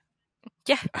Segway.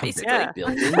 Yeah, basically. Yeah.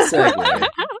 Built-in Segway.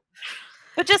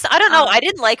 But just, I don't know. I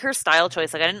didn't like her style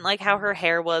choice. Like, I didn't like how her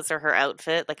hair was or her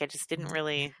outfit. Like, I just didn't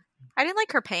really. I didn't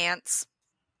like her pants.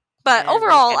 But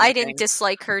overall, I didn't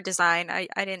dislike her design. I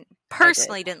didn't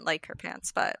personally didn't like her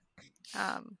pants, but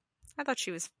I thought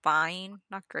she was fine,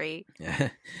 not great. Yeah.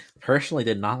 Personally,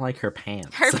 did not like her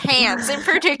pants. Her pants, in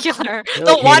particular,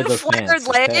 the one flared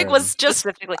leg was just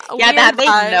specifically. Yeah, that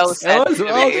made no sense.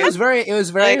 It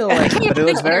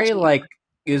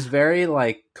was very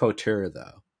like couture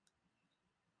though,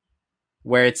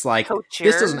 where it's like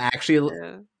couture? This doesn't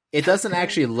actually. It doesn't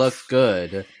actually look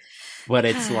good, but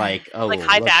it's like like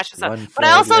high fashion stuff. But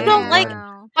I also don't like.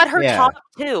 But her top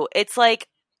too. It's like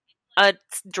a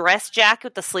dress jacket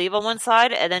with the sleeve on one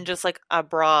side and then just like a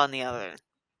bra on the other.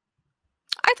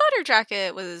 I thought her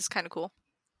jacket was kind of cool.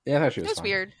 Yeah, I thought she was. It was fun.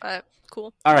 Weird, but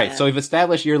cool. All right, so we've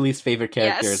established your least favorite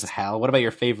character is Hal. What about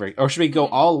your favorite? Or should we go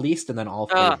all least and then all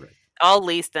favorite? All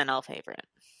least and all favorite.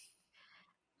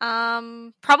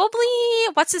 Probably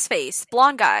what's his face?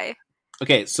 Blonde guy.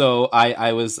 Okay, so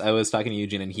I was talking to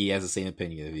Eugene and he has the same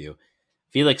opinion of you.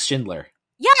 Felix Schindler.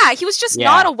 Yeah, he was just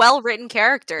not a well-written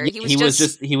character. He was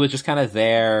just kind of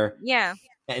there. Yeah.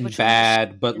 And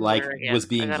bad, but like was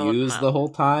being used the whole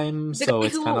time. So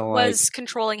it's kind of like was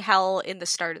controlling Hell in the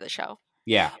start of the show.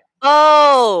 Yeah.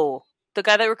 Oh, the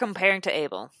guy that we're comparing to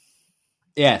Abel.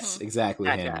 Yes, exactly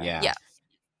him. Yeah. Yeah.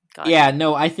 Yeah.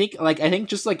 No, I think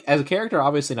just like as a character,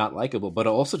 obviously not likable, but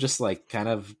also just like kind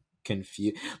of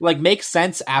confused. Like makes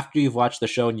sense after you've watched the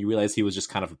show and you realize he was just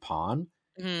kind of a pawn.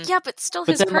 Mm. Yeah, but still,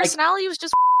 his personality was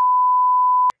just.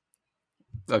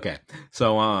 Okay,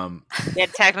 so he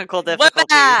had technical difficulties.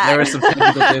 There were some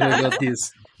technical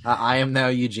difficulties. I am now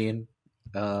Eugene.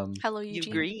 Hello,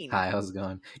 Eugene. Green. Hi, how's it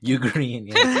going? You Green.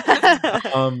 Yeah.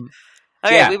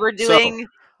 Okay, we were doing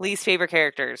least favorite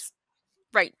characters.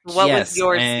 Right. What was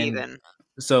yours, Steven?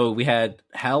 So we had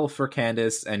Hal for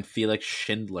Candace and Felix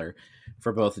Schindler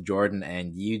for both Jordan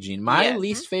and Eugene. My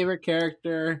least favorite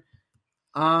character,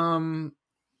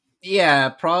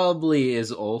 probably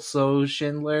is also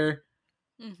Schindler.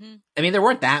 Mm-hmm. I mean, there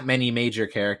weren't that many major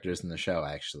characters in the show,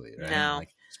 actually. Right? No, like,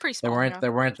 it's pretty small.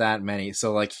 There weren't that many.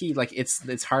 So, like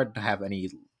it's hard to have any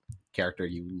character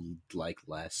you like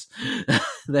less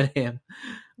than him.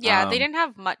 Yeah, they didn't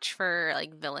have much for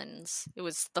like villains. It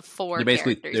was the four. They're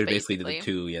basically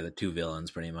the two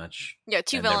villains, pretty much. Yeah,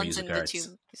 two villains and the two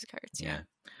music arts.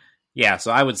 Yeah.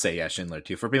 So I would say Schindler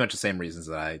too, for pretty much the same reasons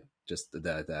that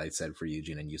I said for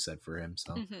Eugene and you said for him.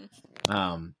 So,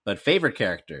 but favorite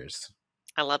characters.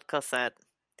 I love Cosette.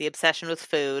 The obsession with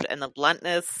food and the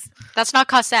bluntness. That's not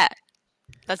Cosette.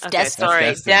 That's Destiny.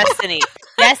 Sorry, Destiny.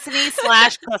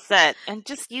 Destiny/Cosette. And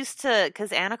just used to,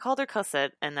 because Anna called her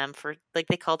Cosette, and them for, like,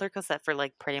 they called her Cosette for,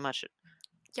 like, pretty much.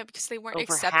 Yeah, because they weren't over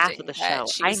accepting half of the show.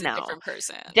 She was a different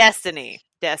person. Destiny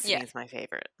is my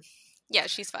favorite. Yeah,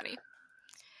 she's funny.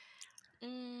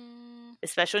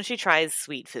 Especially when she tries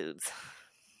sweet foods.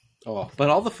 Oh, but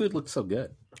all the food looked so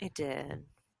good. It did.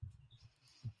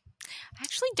 I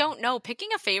actually don't know. Picking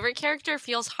a favorite character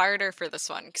feels harder for this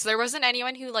one because there wasn't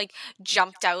anyone who like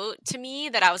jumped out to me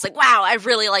that I was like, "Wow, I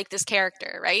really like this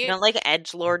character." Right? You don't like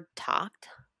Edgelord Toct?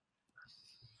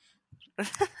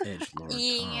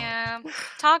 Yeah,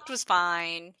 Toct was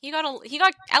fine. He got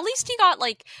at least he got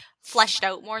like fleshed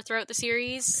out more throughout the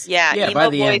series. Yeah, emo by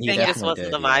the boy end, thing just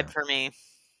wasn't the vibe for me.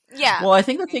 Yeah. Well, I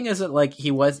think the thing is that like he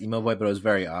was emo boy, but it was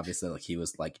very obvious that like he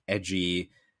was like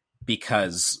edgy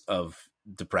because of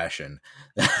depression.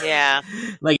 Yeah.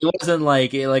 Like it wasn't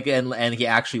like and he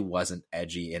actually wasn't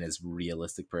edgy in his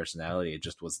realistic personality. It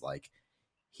just was like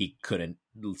he couldn't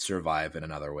survive in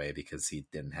another way because he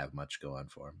didn't have much going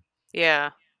for him.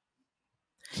 Yeah.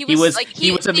 He was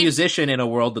a musician in a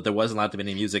world that there wasn't allowed to be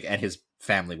any music, and his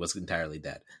family was entirely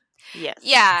dead. Yes.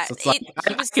 Yeah. So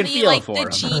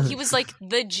He was like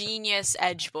the genius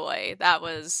edge boy. That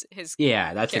was his.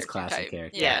 Yeah, that's his classic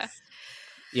character. Yeah.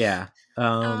 Yeah.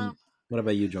 What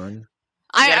about you, Jordan?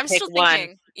 I'm still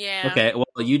thinking. Yeah. Okay. Well,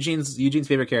 Eugene's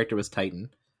favorite character was Titan.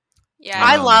 Yeah,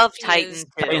 I love Titan too.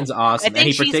 Titan's awesome. I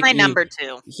think she's my number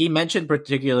 2. He mentioned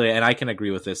particularly, and I can agree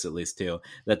with this at least too,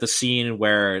 that the scene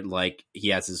where like he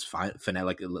has his finale,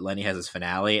 like Lenny has his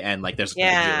finale, and like there's a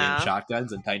million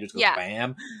shotguns, and Titan just goes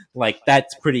bam. Like that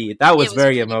was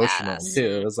very emotional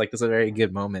too. It was like this is a very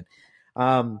good moment.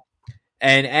 And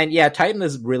yeah, Titan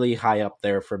is really high up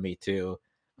there for me too.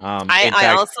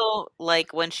 I also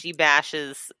like when she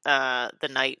bashes the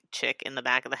night chick in the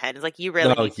back of the head. It's like you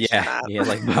really need to shut up.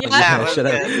 Shut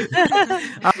up.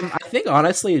 I think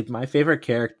honestly, my favorite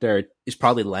character is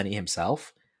probably Lenny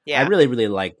himself. Yeah, I really, really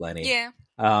like Lenny. Yeah.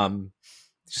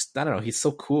 Just I don't know, he's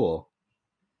so cool.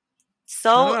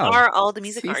 So are all the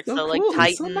music arts. So cool. Like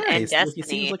Titan and Destiny. He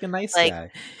seems like a nice like,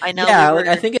 guy. I know. Yeah, like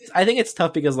I think it's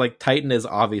tough because like Titan is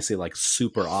obviously like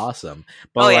super awesome,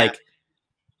 but like.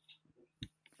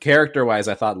 Character-wise,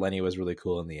 I thought Lenny was really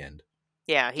cool in the end.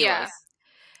 Yeah, he was.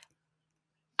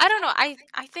 I don't know. I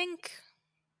think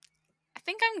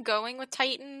I'm going with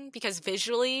Titan because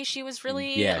visually she was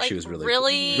really she was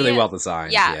really well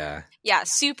designed. Yeah,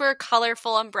 super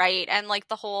colorful and bright, and like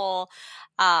the whole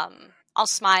I'll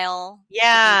smile.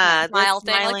 Yeah, smile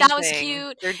thing. Like that was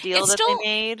cute. Their deal they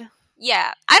made.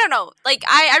 Yeah, I don't know. Like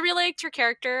I really liked her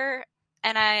character.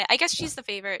 And I guess she's the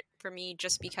favorite for me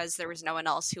just because there was no one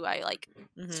else who I like.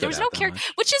 Mm-hmm. There was no character,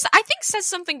 which is I think says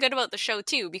something good about the show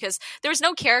too, because there was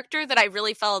no character that I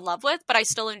really fell in love with, but I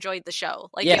still enjoyed the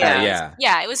show. Like, it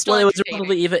was still. Well,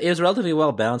 it was relatively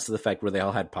well balanced to the fact where they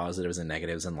all had positives and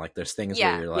negatives, and like there's things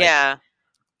where you're like,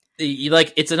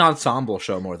 like it's an ensemble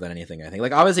show more than anything. I think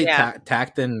like obviously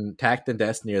Tact and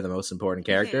Destiny are the most important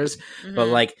characters, but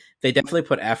like they definitely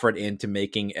put effort into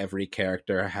making every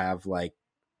character have like.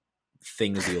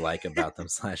 Things you like about them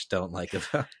 / don't like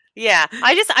about. Yeah,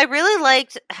 I really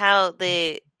liked how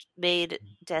they made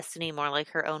Destiny more like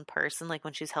her own person, like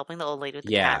when she's helping the old lady with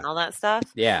the cat and all that stuff.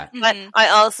 Yeah, but I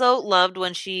also loved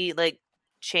when she like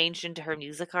changed into her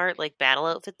music art like battle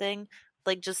outfit thing.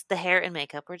 Like just the hair and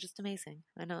makeup were just amazing.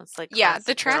 I know it's like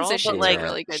the transition was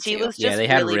really good. She was just they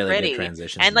had really pretty. Good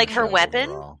transitions and like her weapon,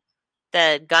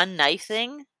 the gun knife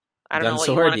thing. I don't know what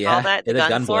you want to call that. The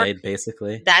gun blade,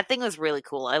 basically. That thing was really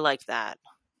cool. I liked that.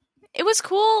 It was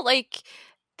cool, like,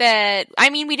 that... I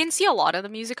mean, we didn't see a lot of the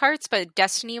music arts, but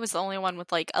Destiny was the only one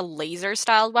with, like, a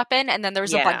laser-styled weapon, and then there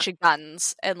was a bunch of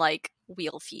guns and, like,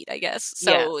 wheel feet, I guess.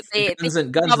 So guns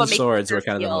and swords were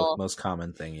kind of the most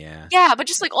common thing, Yeah, but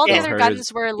just, like, all the other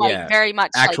guns were, like, very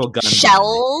much, actual like,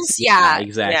 shells. Yeah,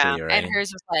 exactly, right. And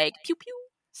hers was, like, pew-pew.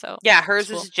 So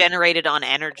hers was generated on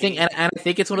energy. And I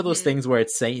think it's one of those things where it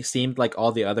seemed like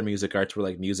all the other music arts were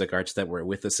like music arts that were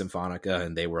with the Symphonica,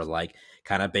 and they were like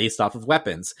kind of based off of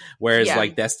weapons, whereas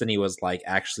like Destiny was like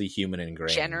actually human and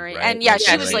grain. Right? And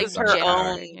she was like her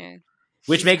own,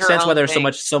 which makes sense why there's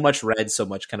so much red, so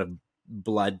much kind of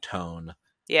blood tone.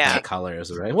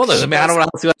 Colors, right? Well, I don't know what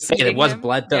else to say. It was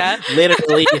blood tone. Yeah.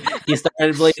 Literally, he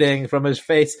started bleeding from his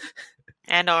face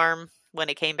and arm. When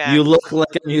it came back. You look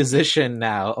like a musician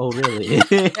now. Oh, really? Or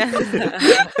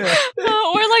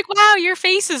like, wow, your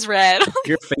face is red.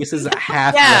 Your face is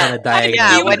half on a diagonal.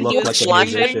 Yeah, when he was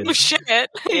blushing. Shit.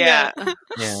 Yeah.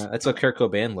 Yeah, that's what Kurt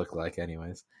Cobain looked like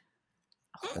anyways.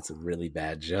 That's a really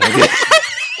bad joke.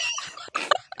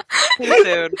 Too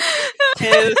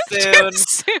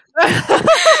soon.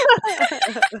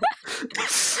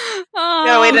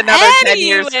 Gotta wait another 10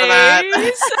 years for that.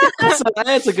 So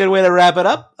that's a good way to wrap it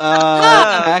up. Do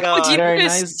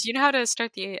you know how to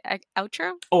start the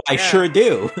outro? Oh, I sure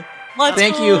do.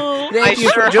 Thank you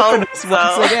for joining us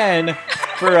once again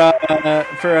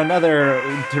for another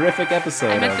terrific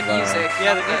episode. I meant the music.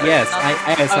 Yes,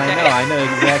 I know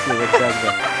exactly what you're talking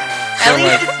about. At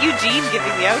least it's Eugene giving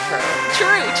the outro.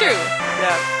 True.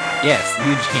 Yeah. Yes,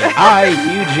 Eugene.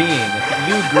 Eugene.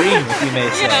 You Green, if you may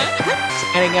say.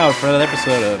 Signing out for another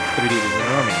episode of 3D with the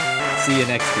Normie. See you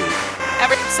next week.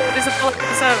 Every episode is a full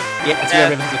episode. Yeah,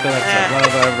 every episode is a full episode. Blah,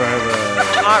 blah, blah,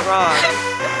 blah. Not wrong.